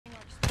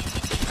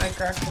I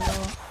cracked him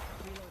out.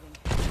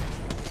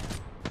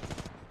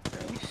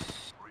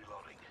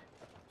 Reloading.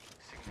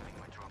 Signaling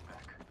my drone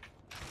back.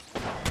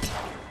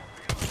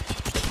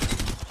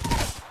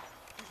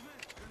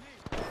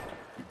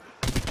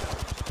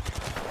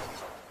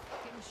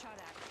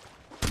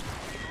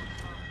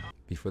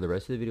 Before the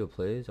rest of the video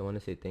plays, I want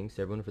to say thanks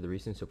to everyone for the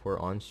recent support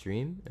on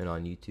stream and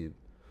on YouTube.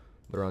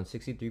 But around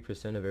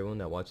 63% of everyone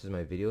that watches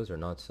my videos are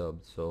not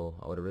subbed, so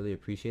I would really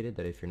appreciate it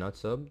that if you're not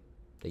subbed,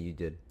 that you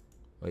did.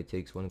 All it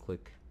takes one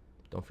click.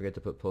 Don't forget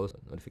to put post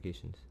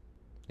notifications.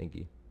 Thank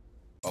you.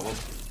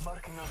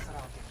 Marking our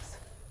surroundings.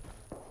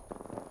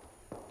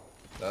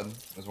 Dead.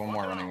 There's one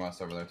more running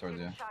west over there towards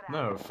you.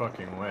 No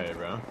fucking way,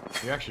 bro.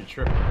 You actually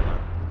tripping right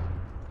now.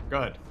 Go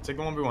ahead. Take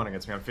the 1v1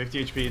 against me. I'm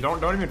 50 HP.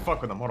 Don't even fuck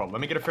with him. Hold on.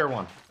 Let me get a fair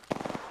one.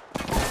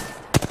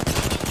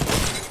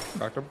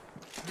 Cracked him.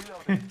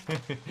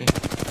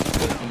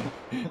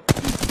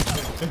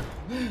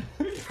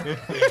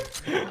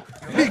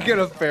 You get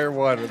a fair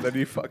one and then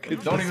you fucking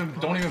don't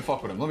even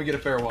fuck with him. Let me get a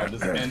fair one.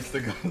 Just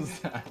insta goes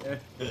down.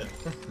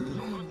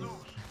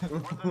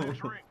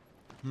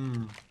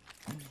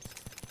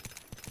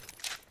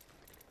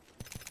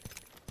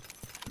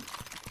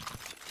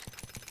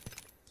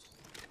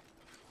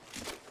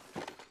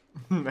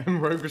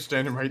 And Rogue was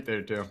standing right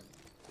there too.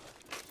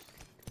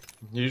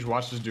 You just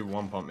watched this dude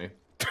one pump me.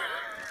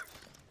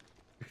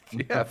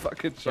 Yeah,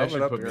 fucking shove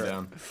it up put me here.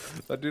 down.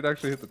 That dude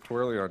actually hit the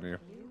twirly on you.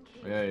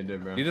 Yeah, he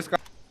did, bro. You just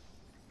got.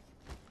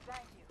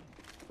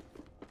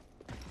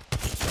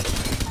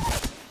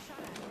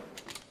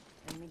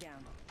 Enemy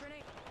down.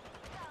 Grenade.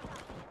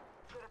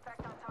 Good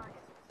effect on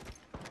target.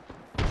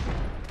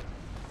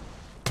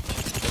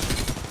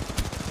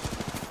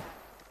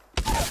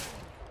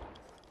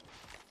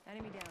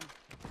 Enemy down.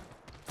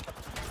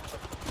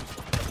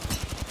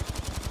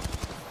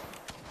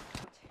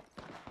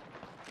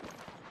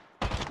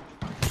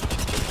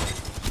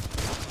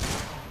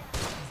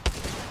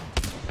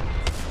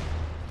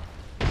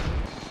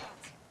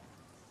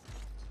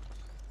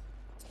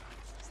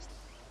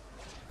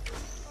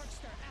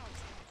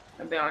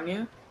 Are they on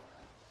you?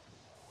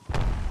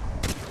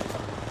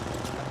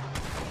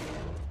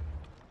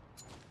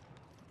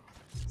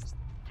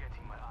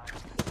 Getting my eyes.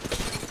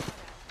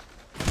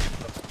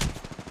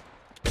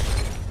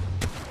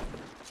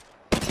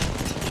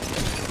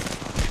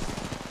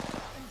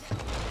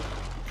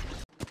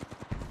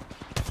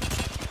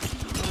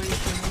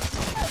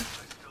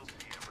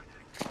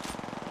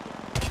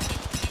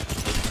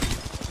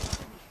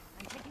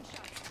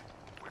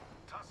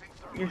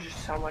 You're just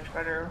so much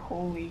better.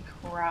 Holy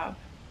crap.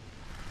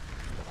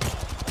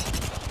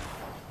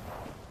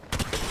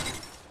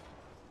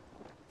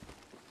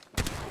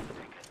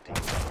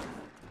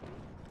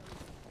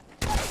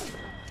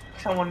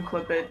 Someone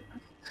clip it.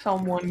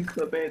 Someone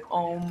clip it.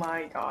 Oh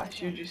my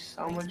gosh, you're just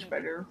so much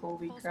better.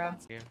 Holy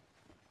crap.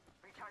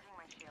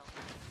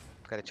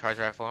 Got a charge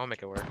rifle, I'll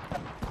make it work.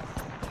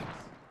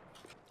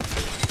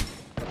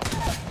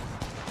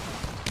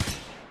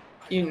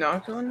 You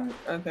knocked one?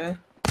 Okay.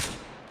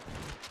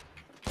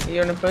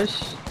 You gonna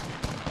push?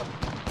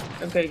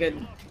 Okay,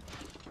 good.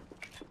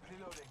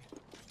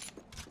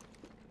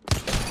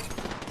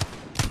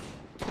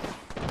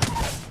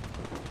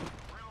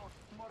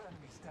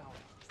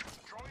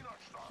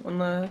 One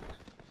left.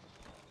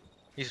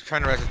 He's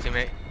trying to res his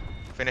teammate.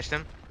 Finished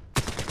him.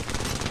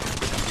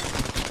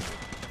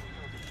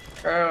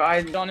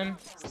 I On him.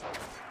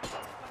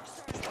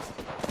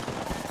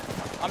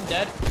 I'm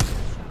dead.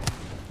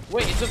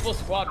 Wait, it's a full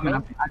squad,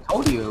 bro. I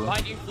told you.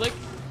 Find you, Flick.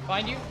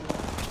 Find you.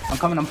 I'm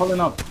coming, I'm pulling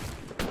up.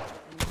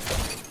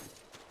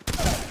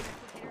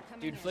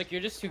 Dude, Flick, you're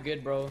just too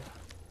good, bro.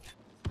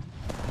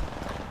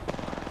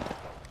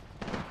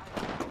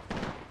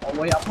 Oh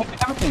wait, I'm whipping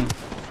everything.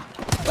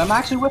 I'm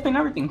actually whipping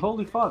everything.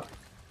 Holy fuck.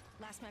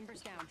 Last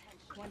member's down.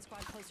 One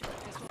squad closer.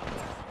 This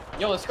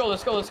one. Yo, let's go,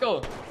 let's go, let's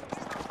go.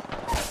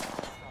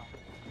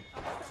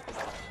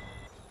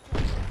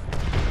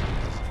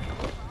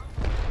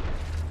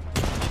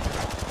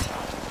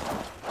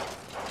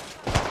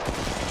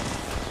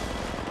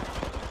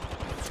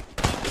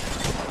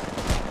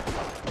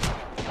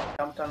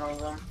 jumped on all of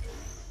them.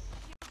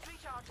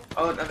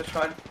 Oh, another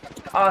squad.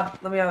 Ah,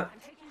 let me out.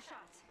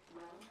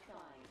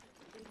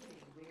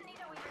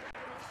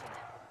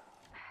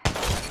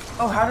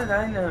 Oh, how did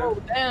I know?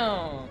 Oh,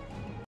 damn.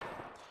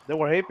 They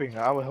were aping.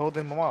 I was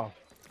holding them off.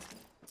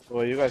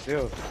 Well, you guys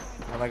healed.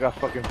 And I got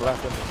fucking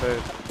blasted in the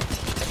face.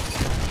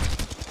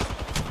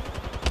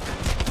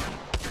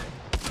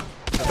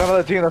 That's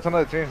another team. That's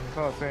another team. That's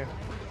another team.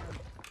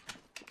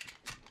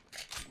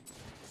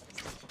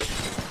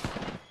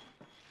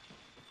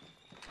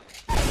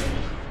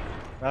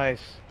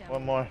 Nice.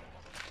 One more.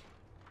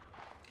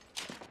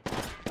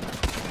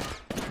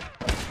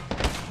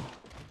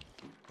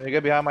 Can you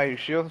get behind my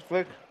shield,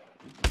 Flick?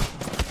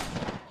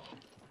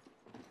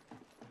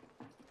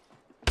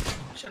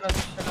 Shut up,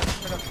 shut up,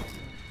 shut up.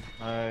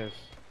 Nice.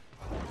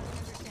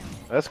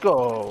 Let's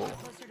go.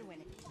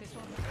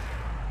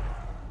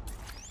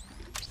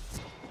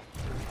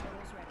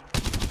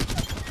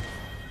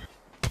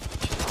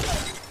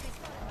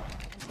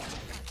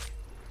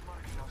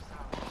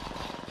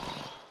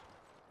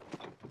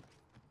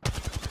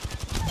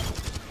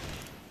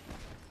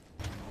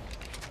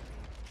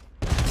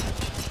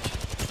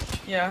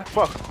 Yeah.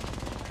 Fuck.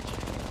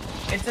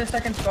 It's the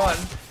second squad.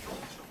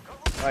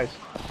 Nice.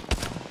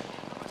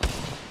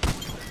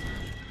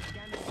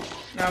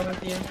 Now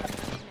with you.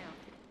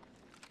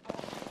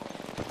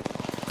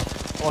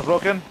 One's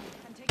broken.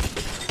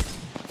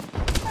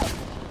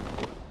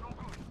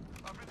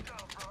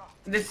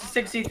 This is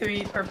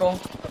 63 purple.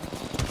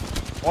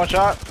 One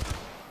shot.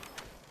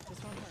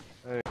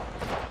 Hey.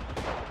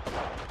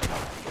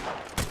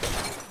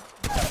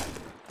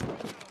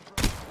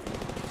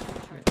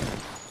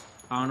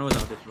 I don't know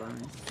without this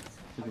one.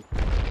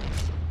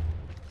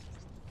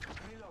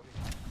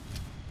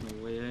 No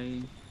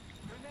way.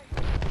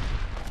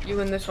 You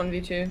win this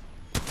 1v2.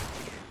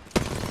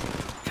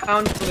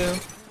 Pound blue.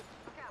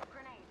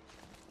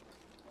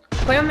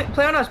 Play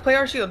on us. Play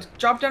our shields.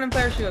 Drop down and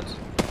play our shields.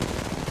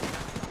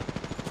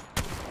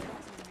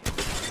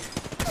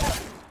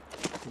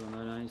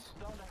 Nice.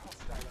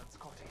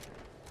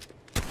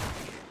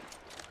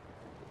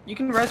 You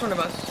can res one of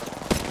us.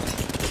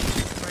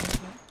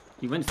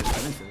 He wins this.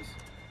 He wins this.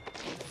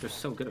 They're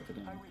so good at the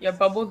game. Yeah,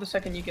 bubble the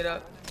second you get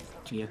up.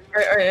 Yeah.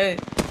 Alright.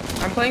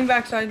 I'm playing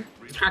backside.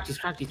 He's cracked. He's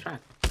cracked. He's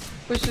cracked.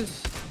 Push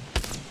this.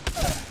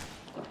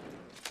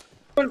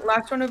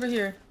 Last one over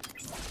here.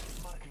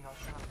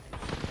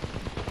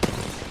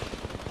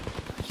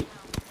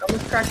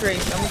 Almost cracked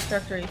Wraith. Almost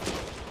cracked Wraith.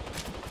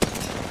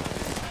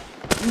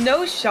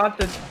 No shot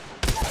the.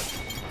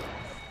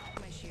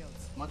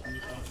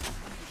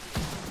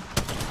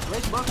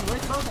 Wraith's broken.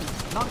 Wraith's broken.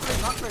 Not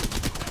great. Not great.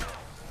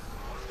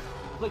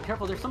 Wait,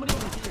 careful. There's somebody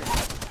over here.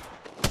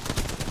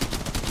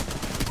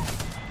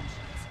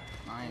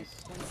 Nice.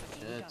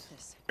 Shit.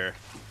 Here.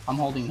 I'm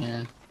holding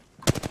here.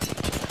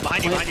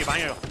 Behind you, behind you,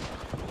 behind you.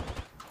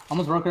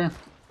 Almost broke her.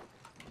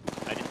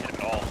 I didn't hit him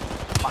at all.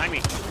 Behind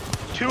me.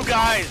 2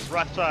 guys,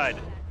 right side.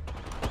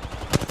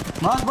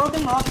 Mirage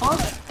broken. Mirage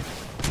close.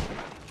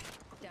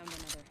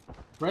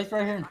 Wraith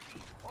right here.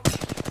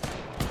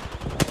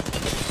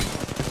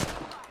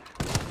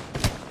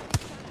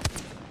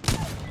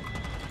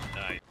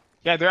 Nice.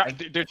 Yeah,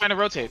 they're trying to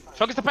rotate.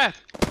 Focus the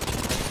path.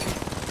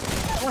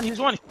 He's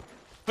one.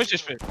 Push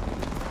this shit.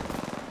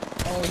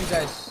 Oh, you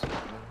guys.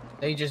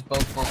 They just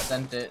both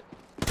sent it.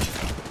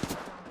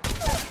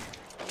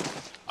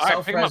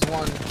 Alright, pick him up.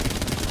 One.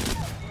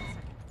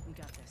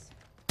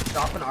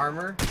 Drop an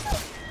armor.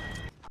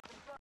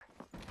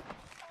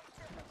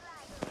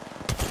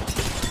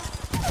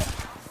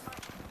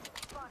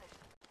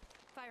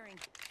 Firing.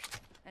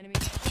 Enemy.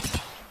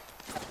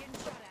 Getting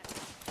shot at.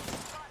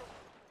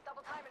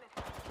 Double timing it.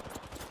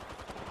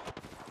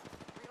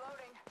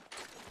 Reloading.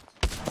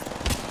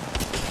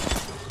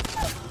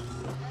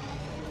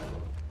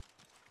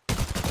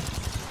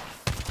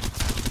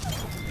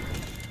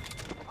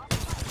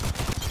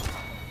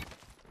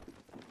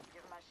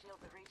 Give my shield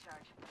a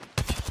recharge.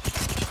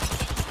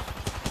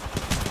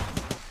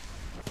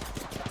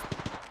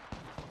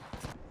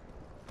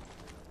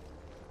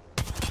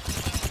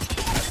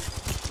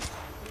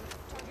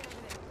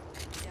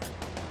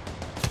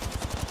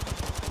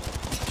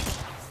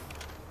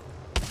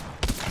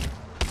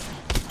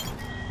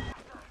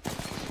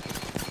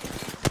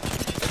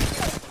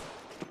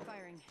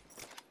 Firing.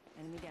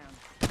 Enemy down.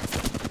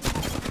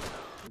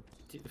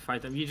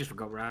 Fight them. You just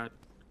go rad.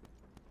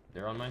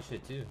 They're on my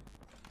shit too.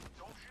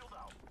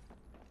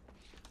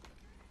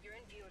 You're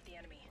in view of the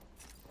enemy.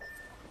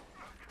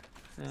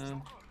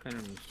 Kind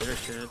of their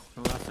shit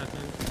the last second.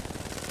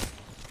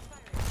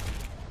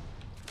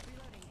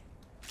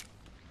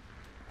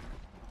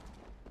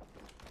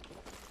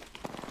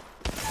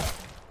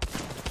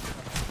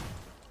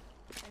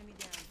 Enemy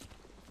down.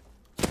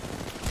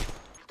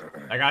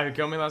 That guy who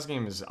killed me last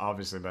game is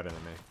obviously better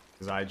than me.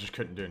 Because I just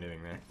couldn't do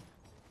anything there.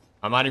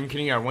 I'm not even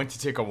kidding you. I went to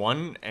take a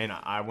 1, and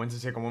I went to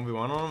take a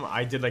 1v1 on him.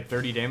 I did like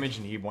 30 damage,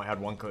 and he had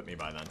 1 clip me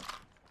by then.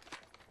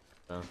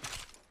 So.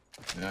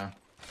 Yeah.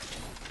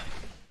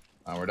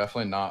 We're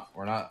definitely not.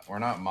 We're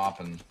not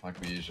mopping like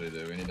we usually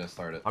do. We need to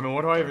start it. I mean,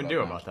 what do I even do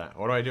about that?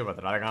 What do I do about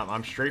that?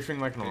 I'm strafing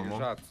like normal.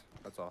 Shots.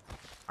 That's all.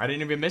 I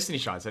didn't even miss any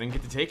shots. I didn't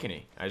get to take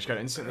any. I just got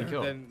instantly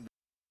killed.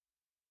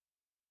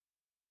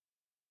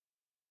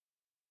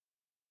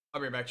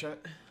 I'll be right back, chat.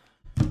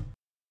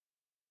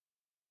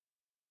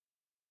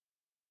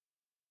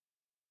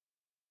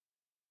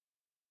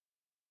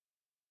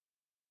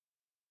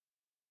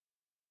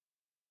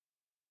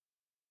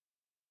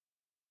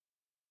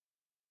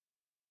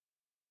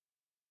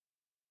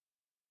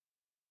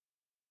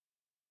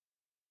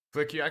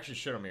 Flick, you actually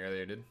shit on me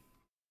earlier, dude.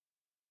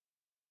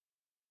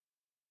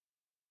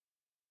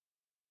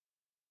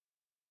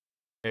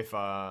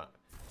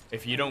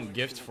 If you don't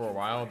gift for a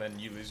while, then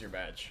you lose your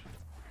badge.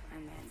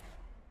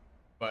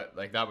 But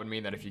like that would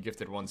mean that if you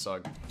gifted 1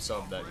 sub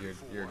that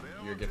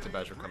your gifted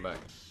badge will come back.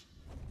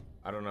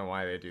 I don't know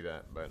why they do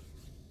that, but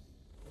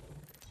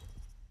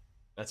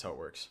that's how it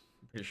works.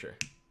 I'm pretty sure.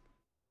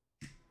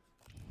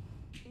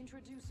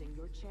 Introducing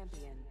your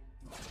champion.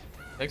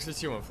 Thanks for the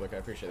 2-1 Flick. I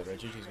appreciate it, bro.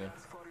 GG's, man.